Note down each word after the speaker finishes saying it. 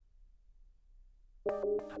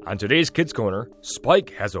On today's Kids Corner,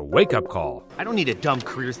 Spike has a wake-up call. I don't need a dumb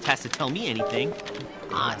careers test to tell me anything.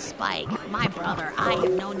 Spike, my brother, I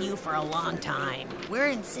have known you for a long time. We're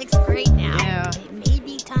in 6th grade now. Yeah. It may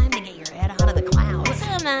be time to get your head out of the clouds.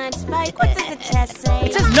 Come on, Spike, what does the test say?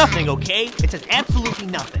 It says nothing, okay? It says absolutely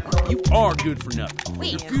nothing. You are good for nothing.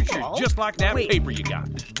 Wait, Your future is just like that paper you got.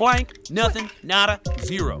 Blank, nothing, nada,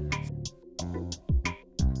 zero.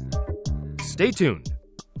 Stay tuned.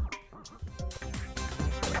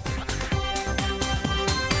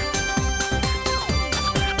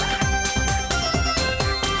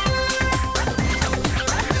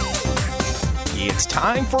 It's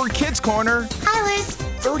time for Kids Corner. Hi, Liz.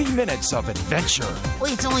 30 minutes of adventure.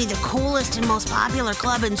 Well, it's only the coolest and most popular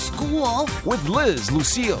club in school. With Liz,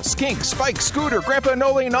 Lucille, Skink, Spike, Scooter, Grandpa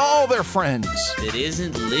Noli, and all their friends. It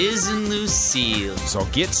isn't Liz and Lucille. So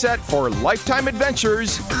get set for lifetime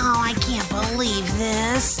adventures Oh, I can't believe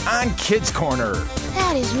this. on Kids Corner.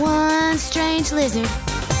 That is one strange lizard.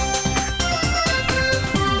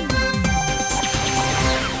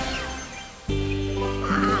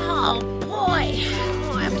 Oh, boy.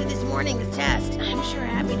 After this morning's test, I'm sure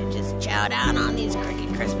happy to just chow down on these Cricket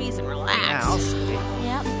Krispies and relax. Yeah, I'll say.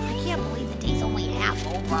 Yep. I can't believe the day's only half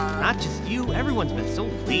over. Not just you. Everyone's been so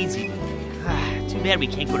lazy. Too bad we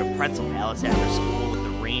can't go to Pretzel Palace after school with the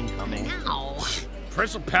rain coming. Ow.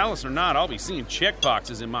 Pretzel Palace or not, I'll be seeing check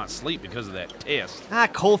boxes in my sleep because of that test.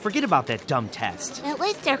 Cole, forget about that dumb test. At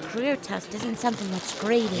least our career test isn't something that's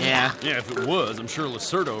graded. Yeah. Yeah, if it was, I'm sure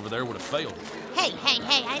Lacerda over there would have failed. Hey,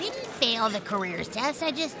 I didn't fail the careers test. I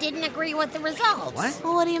just didn't agree with the results. What?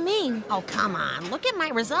 Well, what do you mean? Oh, come on. Look at my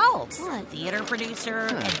results. What? Theater producer,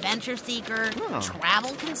 adventure seeker, Oh.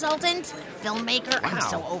 travel consultant, filmmaker. I'm Wow.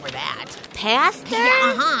 so over that. Pastor?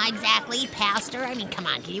 Yeah, exactly. Pastor. I mean, come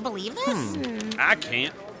on. Can you believe this? I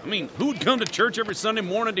can't. I mean, who would come to church every Sunday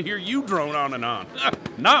morning to hear you drone on and on?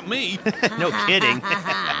 Not me. No kidding.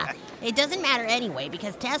 It doesn't matter anyway,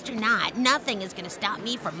 because test or not, nothing is going to stop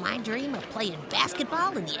me from my dream of playing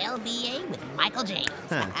basketball in the LBA with Michael James.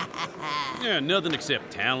 Yeah, nothing except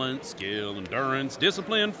talent, skill, endurance,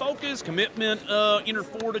 discipline, focus, commitment, inner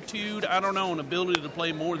fortitude, I don't know, an ability to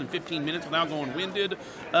play more than 15 minutes without going winded.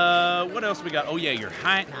 What else we got? Oh, yeah, your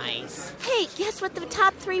height. Nice. Hey, guess what the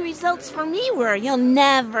top 3 results for me were? You'll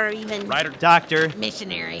never even... Writer. Doctor.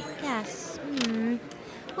 Missionary. Yes.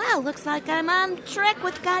 Well, looks like I'm on track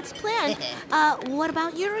with God's plan. What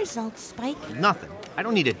about your results, Spike? Nothing. I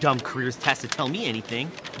don't need a dumb careers test to tell me anything.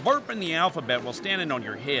 Burping the alphabet while standing on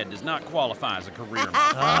your head does not qualify as a career.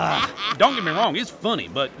 Don't get me wrong, it's funny,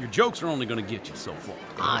 but your jokes are only going to get you so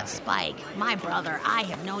far. Spike, my brother, I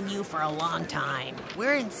have known you for a long time.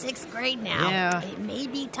 We're in 6th grade now. Yeah. It may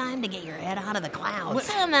be time to get your head out of the clouds.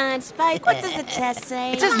 Come on, Spike, what does the test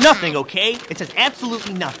say? It says nothing, okay? It says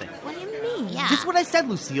absolutely nothing. What do you mean? Yeah. Just what I said,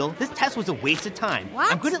 Lucille. This test was a waste of time.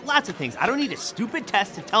 What? I'm good at lots of things. I don't need a stupid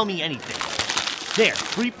test to tell me anything. There,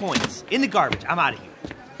 3 points. In the garbage. I'm out of here.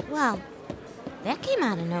 Well, that came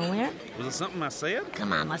out of nowhere. Was it something I said?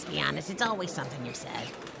 Come on, let's be honest. It's always something you said.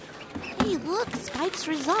 Hey, look, Spike's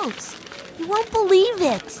results. You won't believe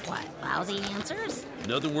it. What, lousy answers?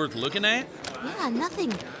 Nothing worth looking at? Yeah,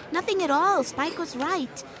 nothing. Nothing at all. Spike was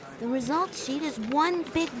right. The results sheet is one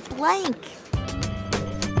big blank.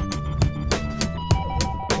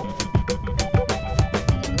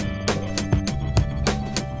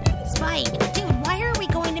 Spike, dude, why are we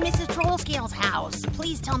going to Mrs. Trollscale's house?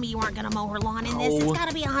 Please tell me you aren't going to mow her lawn in this. It's got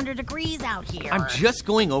to be 100 degrees out here. I'm just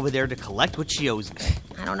going over there to collect what she owes me.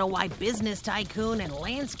 I don't know why business tycoon and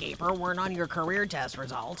landscaper weren't on your career test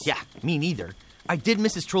results. Yeah, me neither. I did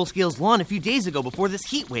Mrs. Trollscale's lawn a few days ago before this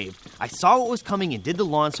heat wave. I saw what was coming and did the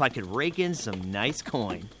lawn so I could rake in some nice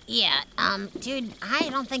coin. Yeah, dude, I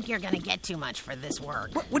don't think you're gonna get too much for this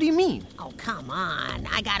work. What do you mean? Oh, come on.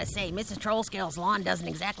 I gotta say, Mrs. Trollscale's lawn doesn't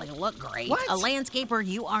exactly look great. What? A landscaper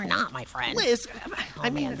you are not, my friend. Liz, Oh,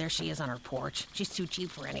 man, there she is on her porch. She's too cheap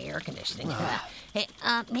for any air conditioning. Hey,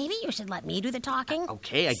 maybe you should let me do the talking?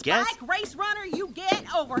 Okay, I guess. Spike, race runner, you get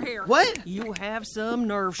over here. What? You have some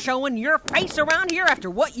nerve showing your face around here after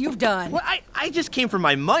what you've done. Well, I just came for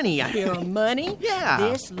my money. Your money? Yeah.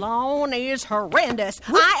 This lawn is horrendous.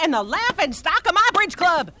 I am the laughing stock of my bridge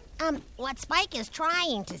club. What Spike is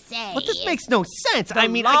trying to say But this is- makes no sense. The I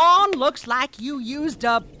mean, lawn looks like you used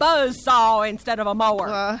a buzzsaw instead of a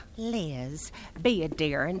mower. Liz, be a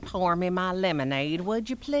dear and pour me my lemonade, would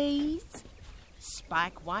you please?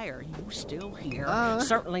 Spike, why are you still here?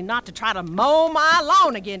 Certainly not to try to mow my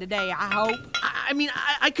lawn again today, I hope. I mean,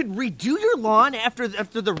 I could redo your lawn after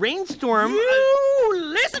the rainstorm. You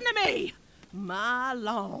listen to me. My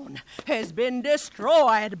lawn has been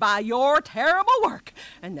destroyed by your terrible work,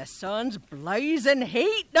 and the sun's blazing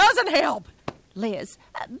heat doesn't help. Liz,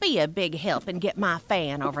 be a big help and get my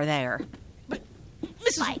fan over there.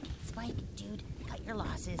 Spike, dude, cut your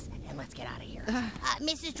losses and let's get out of here.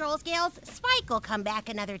 Mrs. Trollscales, Spike will come back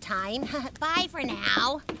another time. Bye for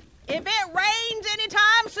now. If it rains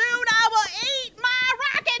anytime soon, I will eat my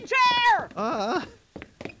rocking chair!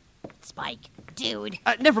 Spike, dude.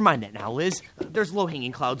 Never mind that now, Liz. There's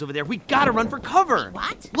low-hanging clouds over there. We gotta run for cover.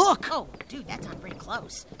 What? Look! Oh, dude, that's not pretty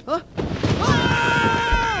close. Huh?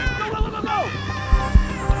 Ah!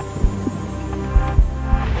 Go!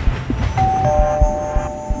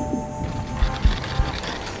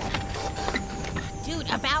 Dude,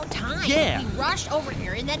 about time. Yeah. We rushed over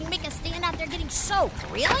here and then make us stand out there getting soaked.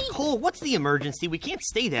 Really? Cole, what's the emergency? We can't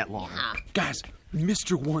stay that long. Yeah. Guys,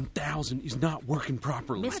 Mr. 1000 is not working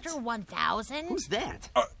properly. Mr. 1000? Who's that?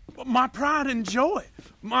 My pride and joy.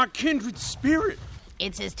 My kindred spirit.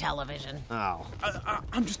 It's his television. Oh.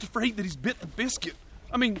 I'm just afraid that he's bit the biscuit.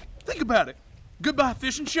 I mean, think about it. Goodbye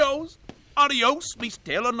fishing shows. Adios, mis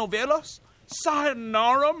telenovelas.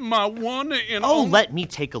 Sayonara, my one and Oh, only. let me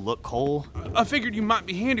take a look, Cole. I figured you might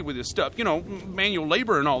be handy with this stuff. You know, manual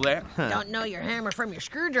labor and all that. Don't know your hammer from your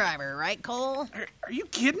screwdriver, right, Cole? Are you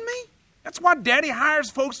kidding me? That's why Daddy hires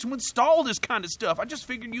folks to install this kind of stuff. I just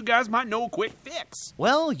figured you guys might know a quick fix.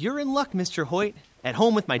 Well, you're in luck, Mr. Hoyt. At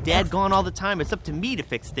home with my dad gone all the time, it's up to me to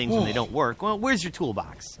fix things when they don't work. Well, where's your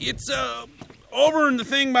toolbox? It's, over in the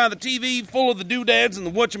thing by the TV full of the doodads and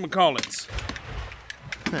the whatchamacallits.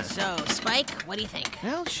 So, Spike, what do you think?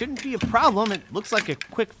 Well, shouldn't be a problem. It looks like a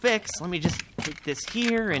quick fix. Let me just take this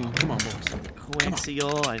here and... Come on, boys.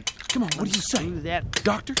 Coaxial. Come on, what do you say? Do that.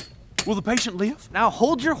 Doctor, will the patient live? Now,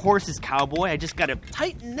 hold your horses, cowboy. I just gotta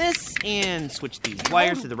tighten this and switch these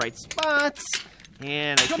wires to the right spots.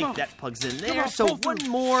 And I think that plugs in there. So one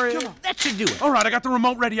more. That should do it. All right, I got the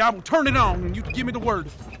remote ready. I will turn it on, and you give me the word.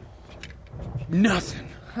 Nothing.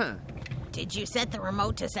 Did you set the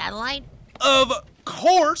remote to satellite? Of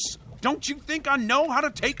course. Don't you think I know how to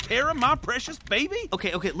take care of my precious baby?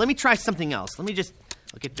 Okay, let me try something else. Let me just...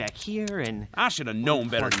 I'll get back here and... I should have known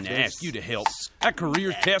better than to this. ask you to help. That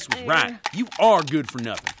career test was right. You are good for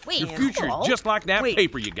nothing. Wait, Your future Cole? is just like that Wait.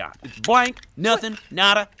 paper you got. It's blank, nothing,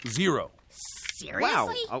 nada, zero.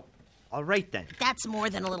 Seriously? Wow. All right, then. That's more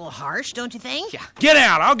than a little harsh, don't you think? Yeah. Get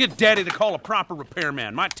out. I'll get Daddy to call a proper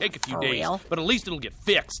repairman. Might take a few For days, real? but at least it'll get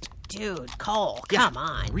fixed. Dude, Cole, Yeah, come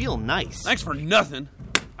on. Real nice. Thanks for nothing.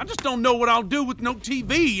 I just don't know what I'll do with no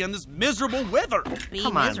TV and this miserable weather. Be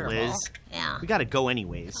Come on, miserable. Liz. Yeah. We gotta go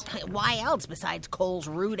anyways. Why else besides Cole's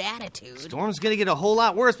rude attitude? Storm's gonna get a whole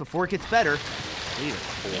lot worse before it gets better. Later,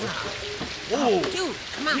 Cole. Oh, dude,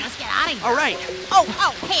 come on, let's get out of here. All right. Oh,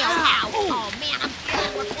 hey, ow. Oh, man, I'm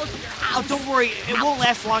feeling we're close to your Oh, house. don't worry. It won't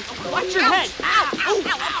last long. Watch your head. Ow.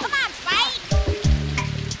 Come on,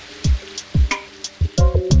 Spike.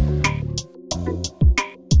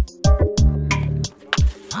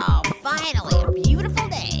 Oh, finally, a beautiful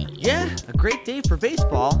day. Yeah, a great day for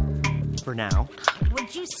baseball. For now.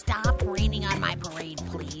 Would you stop raining on my parade,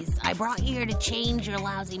 please? I brought you here to change your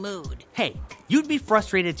lousy mood. Hey, you'd be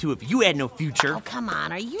frustrated too if you had no future. Oh, come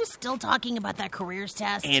on. Are you still talking about that careers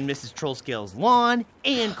test? And Mrs. Trollscale's lawn,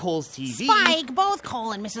 and Cole's TV. Spike, both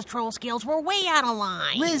Cole and Mrs. Trollscales were way out of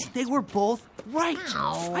line. Liz, they were both right.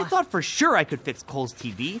 Ow. I thought for sure I could fix Cole's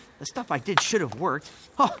TV. The stuff I did should have worked.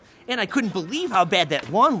 Oh, and I couldn't believe how bad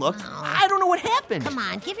that lawn looked. I don't know what happened. Come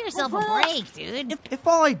on, give yourself a break, dude. If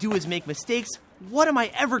all I do is make mistakes, what am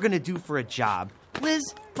I ever going to do for a job? Liz,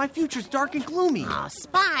 my future's dark and gloomy. Oh,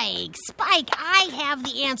 Spike, I have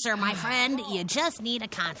the answer, my friend. You just need a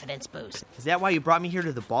confidence boost. Is that why you brought me here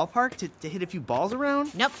to the ballpark? To hit a few balls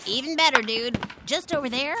around? Nope, even better, dude. Just over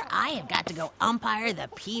there, I have got to go umpire the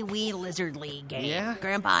Pee Wee Lizard League game. Yeah?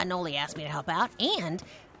 Grandpa Noli asked me to help out, and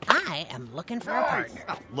I am looking for a partner.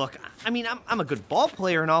 Oh, look, I mean, I'm a good ball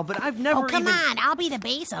player and all, but I've never Oh, come even... on. I'll be the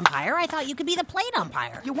base umpire. I thought you could be the plate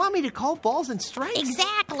umpire. You want me to call balls and strikes?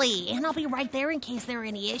 Exactly. And I'll be right there in case there are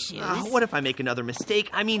any issues. What if I make another mistake?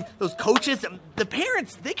 I mean, those coaches, the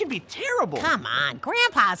parents, they can be terrible. Come on.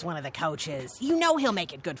 Grandpa's one of the coaches. You know he'll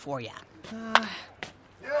make it good for you.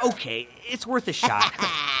 Okay, it's worth a shot.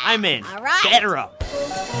 I'm in. All right. Batter up.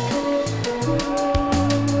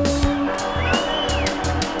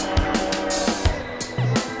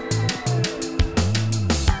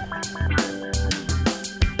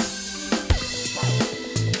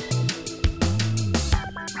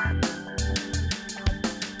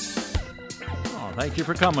 Thank you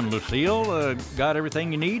for coming, Lucille. Got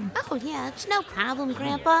everything you need? Oh, yeah, it's no problem,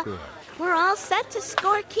 Grandpa. We're all set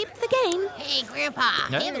to keep the game. Hey, Grandpa.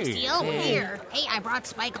 Hey, Lucille. Here. Hey, I brought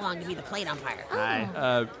Spike along to be the plate umpire.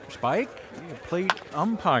 Hi. Spike? Plate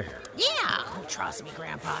umpire. Yeah. Oh, trust me,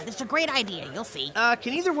 Grandpa. This is a great idea. You'll see.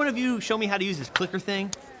 Can either one of you show me how to use this clicker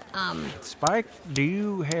thing? Spike, do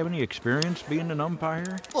you have any experience being an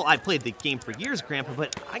umpire? Well, I played the game for years, Grandpa,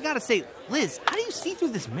 but I gotta say, Liz, how do you see through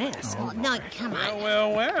this mask? Oh, no, come on.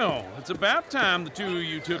 Well. It's about time the two of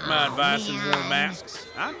you took my advice and wore masks.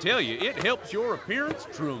 I tell you, it helps your appearance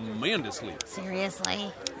tremendously.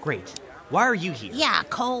 Seriously? Great. Why are you here? Yeah,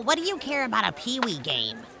 Cole, what do you care about a Pee-wee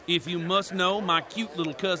game? If you must know, my cute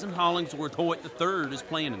little cousin, Hollingsworth Hoyt III, is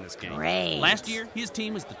playing in this game. Great. Last year, his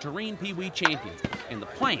team is the Terrain Pee-wee champions, and the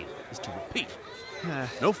plan is to repeat.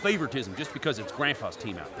 No favoritism just because it's Grandpa's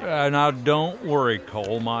team out there. Now, don't worry,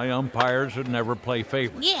 Cole. My umpires would never play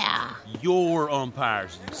favorites. Yeah. Your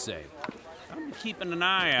umpires, you say. I'm keeping an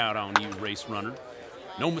eye out on you, race runner.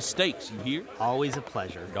 No mistakes, you hear? Always a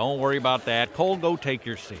pleasure. Don't worry about that. Cole, go take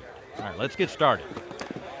your seat. All right, let's get started.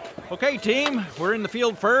 Okay, team, we're in the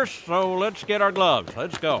field first, so let's get our gloves.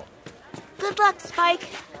 Let's go. Good luck, Spike.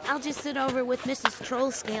 I'll just sit over with Mrs.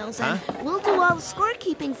 Trollscales, and we'll do all the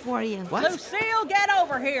scorekeeping for you. What? Lucille, get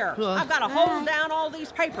over here. I've got to hold down all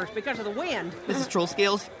these papers because of the wind. Mrs.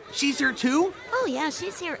 Trollscales, she's here too? Oh, yeah,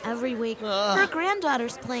 she's here every week. Her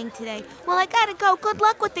granddaughter's playing today. Well, I gotta go. Good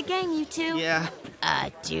luck with the game, you two. Yeah.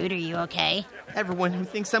 Dude, are you okay? Everyone who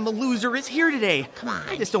thinks I'm a loser is here today. Come on.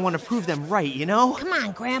 I just don't want to prove them right, you know? Come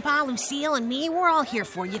on, Grandpa, Lucille, and me, we're all here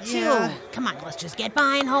for you, too. Yeah. Come on, let's just get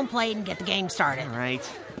behind home plate and get the game started. All right.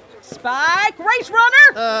 Spike, race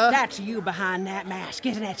runner? That's you behind that mask,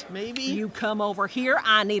 isn't it? Maybe. You come over here.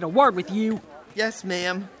 I need a word with you. Yes,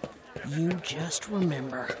 ma'am. You just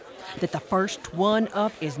remember that the first one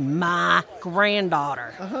up is my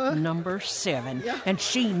granddaughter, number 7, and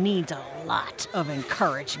she needs a lot of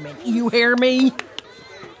encouragement. You hear me?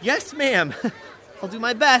 Yes, ma'am. I'll do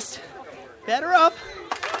my best. Batter up.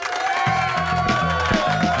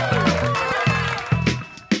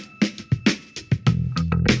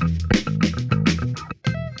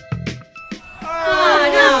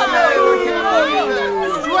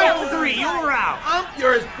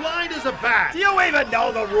 You're as blind as a bat. Do you even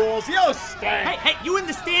know the rules? You stink. Hey, you in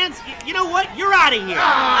the stands? You know what? You're out of here.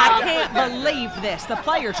 I can't believe this. The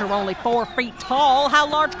players are only 4 feet tall. How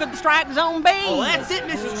large could the strike zone be? Oh, that's it,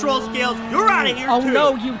 Mrs. Trollscales. You're out of here, Oh, too.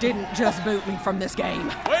 no, you didn't just boot me from this game.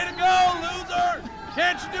 Way to go, loser!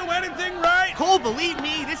 Can't you do anything right? Cole, believe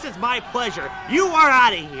me, this is my pleasure. You are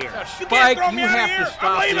out of here. Spike, you have to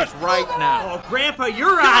stop this right now. Oh, Grandpa,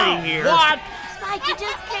 you're out of here. What? Spike, you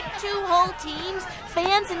just kicked 2 whole teams,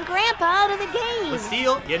 fans and Grandpa, out of the game.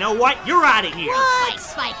 Lucille, you know what? You're out of here.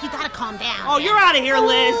 Spike, you gotta calm down. Oh, you're out of here,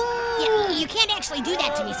 Liz. Yeah, you can't actually do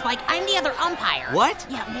that to me, Spike. I'm the other umpire. What?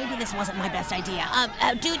 Yeah, maybe this wasn't my best idea.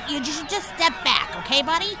 Dude, you should just step back, okay,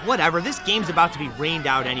 buddy? Whatever, this game's about to be rained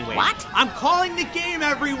out anyway. What? I'm calling the game,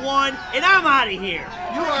 everyone, and I'm out of here.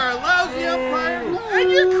 You are a lousy umpire, and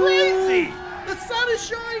you're crazy. The sun is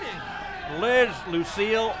shining. Liz,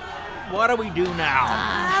 Lucille, what do we do now?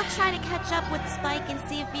 I'll try to catch up with Spike and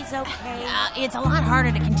see if he's okay. It's a lot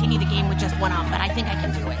harder to continue the game with just one ump, but I think I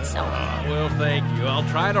can do it, so... Well, thank you. I'll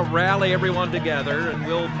try to rally everyone together, and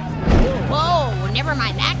we'll... Whoa, never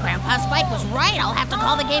mind that, Grandpa. Spike was right. I'll have to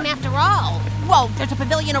call the game after all. Whoa, there's a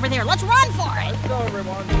pavilion over there. Let's run for it. Let's go,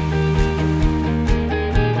 everyone.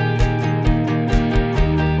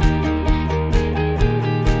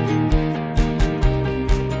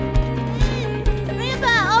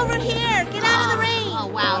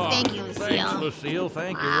 Lucille,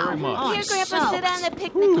 thank you very much. Here, Grandpa, sit on the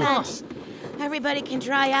picnic bench. Everybody can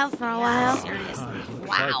dry out for a while. Seriously.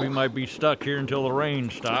 Looks like we might be stuck here until the rain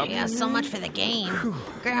stops. Yeah, so much for the game.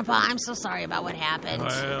 Grandpa, I'm so sorry about what happened.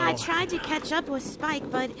 Well, I tried to catch up with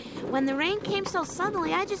Spike, but when the rain came so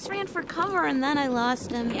suddenly, I just ran for cover and then I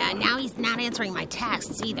lost him. Yeah, now he's not answering my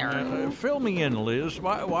texts either. Fill me in, Liz.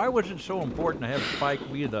 Why was it so important to have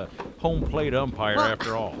Spike be the home plate umpire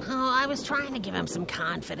after all? Oh, I was trying to give him some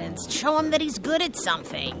confidence, show him that he's good at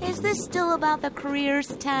something. Is this still about the careers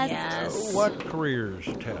test? Yes. What careers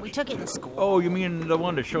test? We took it in school. Oh, you mean the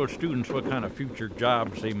one to show students what kind of future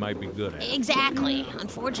jobs they might be good at? Exactly.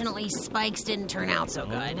 Unfortunately, Spike's didn't turn out so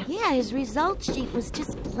good. Yeah, his results sheet was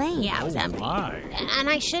just plain. Yeah, it was empty. My. And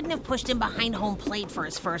I shouldn't have pushed him behind home plate for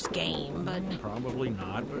his first game, but... Probably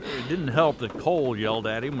not. But it didn't help that Cole yelled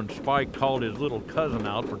at him when Spike called his little cousin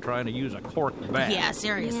out for trying to use a corked bat. Yeah,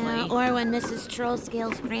 seriously. Yeah, or when Mrs.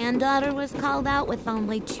 Trollscale's granddaughter was called out with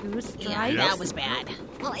only 2 strikes. Yeah, that was bad.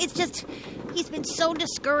 Well, it's just... He's been so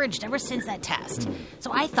discouraged ever since that test.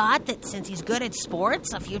 So I thought that since he's good at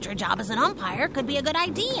sports, a future job as an umpire could be a good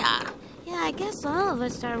idea. Yeah, I guess all of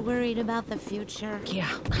us are worried about the future. Yeah.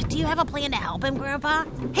 Do you have a plan to help him, Grandpa?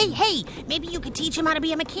 Hey, maybe you could teach him how to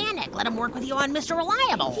be a mechanic. Let him work with you on Mr.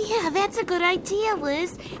 Reliable. Yeah, that's a good idea,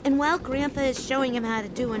 Liz. And while Grandpa is showing him how to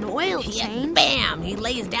do an oil change... Bam! He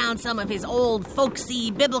lays down some of his old, folksy,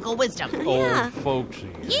 biblical wisdom. Old folksy.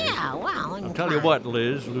 Yeah, well... I'll tell you what,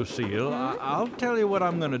 Liz, Lucille, I'll tell you what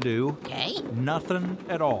I'm going to do. Okay. Nothing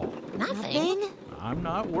at all. Nothing? I'm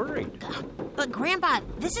not worried. But, Grandpa,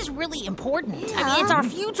 this is really important. Yeah. I mean, it's our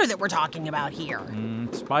future that we're talking about here.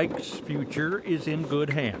 Spike's future is in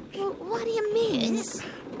good hands. Well, what do you mean?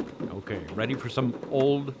 Okay, ready for some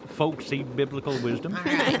old folksy biblical wisdom? All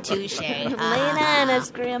right, touche. Lay it on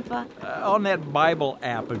us, Grandpa. On that Bible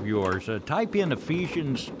app of yours, type in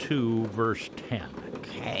Ephesians 2, verse 10.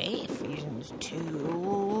 Okay, Ephesians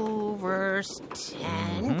 2, verse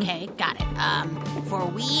 10. Okay, got it. For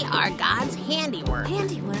we are God's handiwork.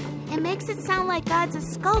 Handiwork? It makes it sound like God's a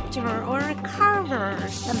sculptor or a carver or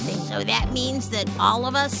something. So that means that all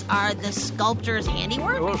of us are the sculptor's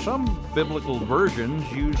handiwork? Well, some biblical versions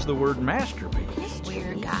use the word masterpiece.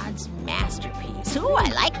 We're God's masterpiece. Ooh,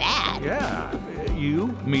 I like that. Yeah, you,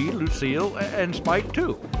 me, Lucille, and Spike,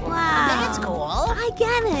 too. Wow. That's cool. I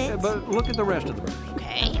get it. But look at the rest of the verse.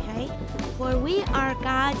 Okay. For we are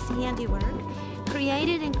God's handiwork,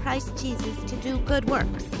 created in Christ Jesus to do good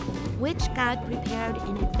works, which God prepared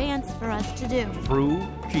in advance for us to do. Through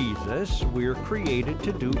Jesus, we're created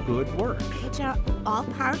to do good works. Which are all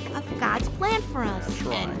part of God's plan for us. That's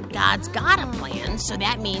right. And God's got a plan, so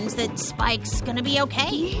that means that Spike's gonna be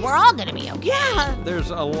okay. We're all gonna be okay. Yeah. There's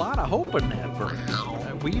a lot of hope in that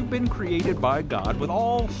verse. We've been created by God with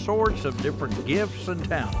all sorts of different gifts and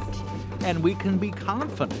talents, and we can be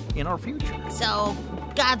confident in our future. So,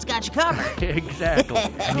 God's got you covered. Exactly.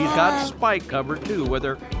 And he's got Spike covered, too,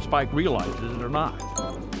 whether Spike realizes it or not.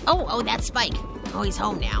 Oh, that's Spike. Oh, he's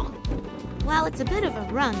home now. Well, it's a bit of a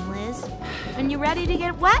run, Liz. Are you ready to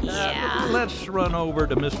get wet? Yeah. Let's run over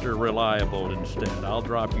to Mr. Reliable instead. I'll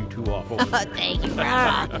drop you two off over there. Thank you,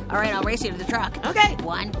 Grandpa. All right, I'll race you to the truck. Okay.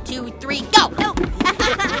 1, 2, 3, go! Go!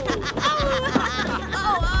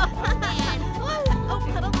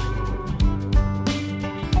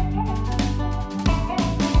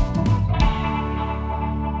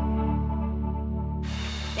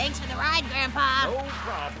 Thanks for the ride, Grandpa. No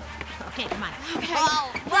problem. Okay, come on. Okay.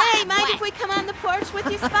 Oh, Hey, mind if we come on the porch with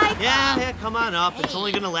you, Spike? Yeah, come on up. It's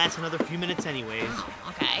only gonna last another few minutes anyways.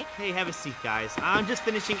 Okay. Hey, have a seat, guys. I'm just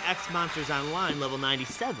finishing X Monsters Online, level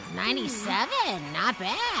 97. 97, not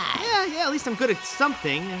bad. Yeah, at least I'm good at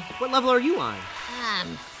something. What level are you on?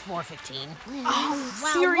 415. Oh,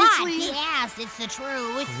 Well, seriously? what? He asked. It's the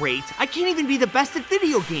truth. Great. I can't even be the best at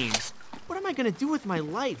video games. What am I gonna do with my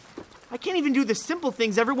life? I can't even do the simple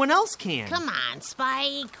things everyone else can. Come on,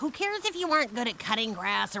 Spike. Who cares if you aren't good at cutting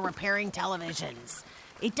grass or repairing televisions?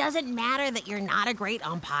 It doesn't matter that you're not a great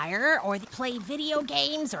umpire or play video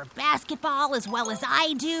games or basketball as well as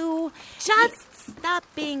I do. Just stop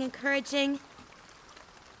being encouraging.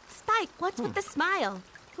 Spike, what's with the smile?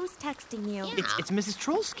 Who's texting you? Yeah. It's Mrs.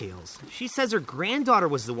 Trollscales. She says her granddaughter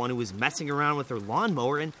was the one who was messing around with her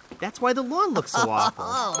lawnmower, and that's why the lawn looks so awful.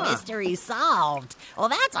 Oh, mystery solved. Well,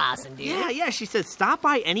 that's awesome, dude. Yeah, she said stop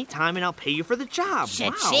by any time and I'll pay you for the job.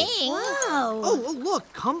 Cha-ching. Wow. Oh,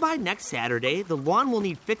 look, come by next Saturday. The lawn will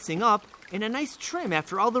need fixing up and a nice trim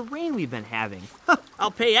after all the rain we've been having. I'll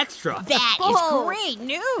pay extra. That is great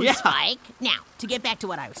news, Yeah. Spike. Now, to get back to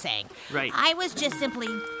what I was saying. Right. I was just simply...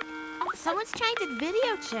 Someone's trying to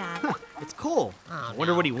video chat. It's Cole. Oh, I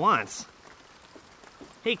wonder what he wants.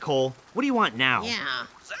 Hey, Cole, what do you want now? Yeah.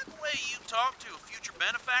 Is that the way you talk to a future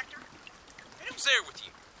benefactor? Who's there with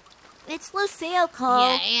you? It's Lucille, Cole.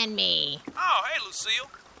 Yeah, and me. Oh, hey,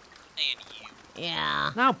 Lucille. And you.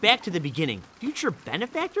 Yeah. Now back to the beginning. Future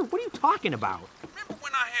benefactor? What are you talking about? Remember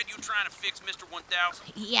when I had you trying to fix Mr.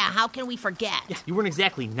 1000? Yeah, how can we forget? You weren't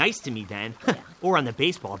exactly nice to me then. Or on the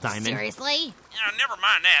baseball diamond. Seriously? Yeah, never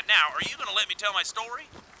mind that. Now, are you going to let me tell my story?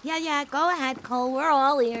 Yeah, go ahead, Cole. We're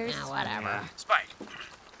all ears. Yeah, whatever. Spike,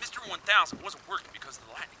 Mr. 1000 wasn't working because of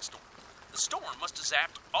the lightning storm. The storm must have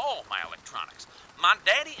zapped all my electronics. My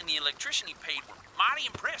daddy and the electrician he paid were mighty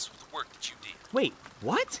impressed with the work that you did. Wait,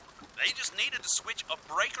 what? They just needed to switch a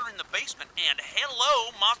breaker in the basement and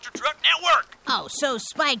hello, Monster Truck Network! Oh, so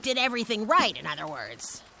Spike did everything right, in other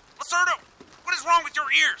words. Lacerdo, what is wrong with your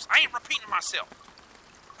ears? I ain't repeating myself.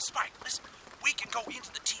 Spike, listen, we can go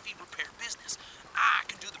into the TV repair business. I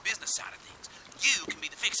can do the business side of things. You can be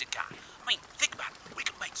the fix-it guy. I mean, think about it. We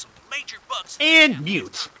could make some major bucks. And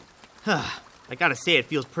mute. I gotta say, it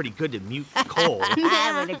feels pretty good to mute Cole.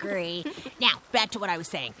 I would agree. Now, back to what I was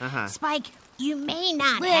saying. Spike, you may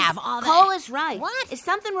not Liz, have all the... Cole is right. What? Is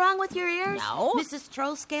something wrong with your ears? No. Mrs.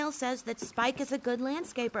 Trollscale says that Spike is a good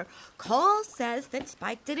landscaper. Cole says that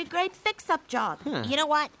Spike did a great fix-up job. You know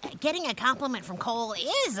what? Getting a compliment from Cole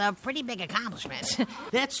is a pretty big accomplishment.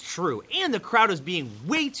 That's true. And the crowd is being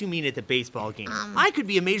way too mean at the baseball game. I could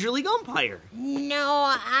be a major league umpire.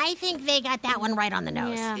 No, I think they got that one right on the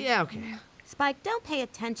nose. Yeah, okay. Spike, don't pay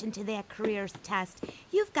attention to that careers test.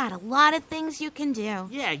 You've got a lot of things you can do.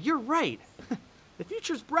 Yeah, you're right. The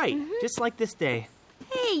future's bright, just like this day.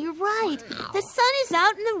 Hey, you're right. The sun is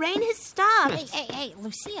out and the rain has stopped. Hey,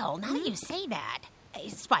 Lucille, now that you say that... Hey,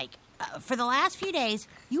 Spike, for the last few days,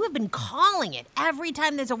 you have been calling it every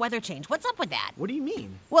time there's a weather change. What's up with that? What do you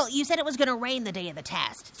mean? Well, you said it was going to rain the day of the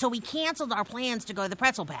test, so we canceled our plans to go to the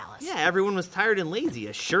Pretzel Palace. Yeah, everyone was tired and lazy,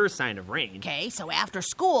 a sure sign of rain. Okay, so after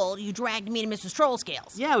school, you dragged me to Mrs.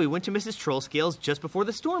 Trollscale's. Yeah, we went to Mrs. Trollscale's just before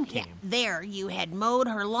the storm came. Yeah, there, you had mowed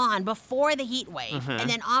her lawn before the heat wave, and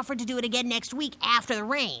then offered to do it again next week after the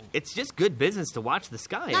rain. It's just good business to watch the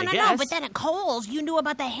sky, I guess. No, but then at Kohl's, you knew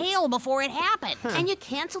about the hail before it happened. And you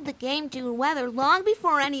canceled the game due to weather long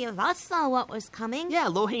before any of us saw what was coming. Yeah,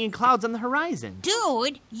 low-hanging clouds on the horizon.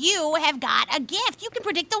 Dude, you have got a gift. You can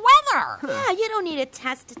predict the weather. Yeah, you don't need a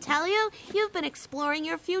test to tell you. You've been exploring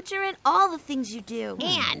your future and all the things you do.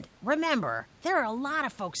 And remember, there are a lot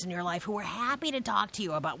of folks in your life who are happy to talk to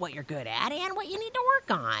you about what you're good at and what you need to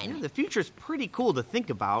work on. Yeah, the future's pretty cool to think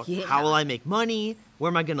about. Yeah. How will I make money? Where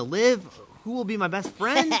am I going to live? Who will be my best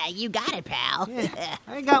friend? You got it, pal. Yeah,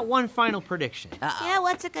 I got one final prediction. Yeah,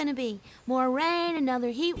 what's it gonna be? More rain, another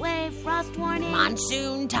heat wave, frost warning?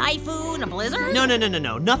 Monsoon, typhoon, a blizzard?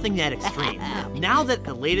 No. Nothing that extreme. Now that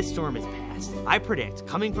the latest storm is past, I predict,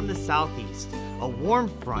 coming from the southeast, a warm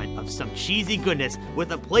front of some cheesy goodness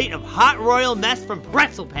with a plate of hot royal mess from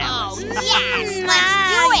Pretzel Palace. Oh, yes! Let's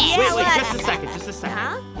do it! Wait, just a second.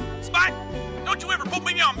 Huh? Spike, don't you ever put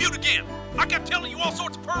me on mute again. I kept telling you all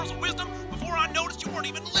sorts of pearls of wisdom before I noticed you weren't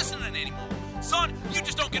even listening anymore. Son, you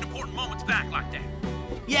just don't get important moments back like that.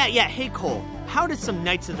 Yeah, hey Cole, how does some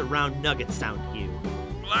Knights of the Round Nugget sound to you?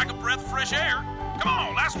 Like a breath of fresh air. Come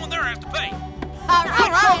on, last one there has to pay. All right!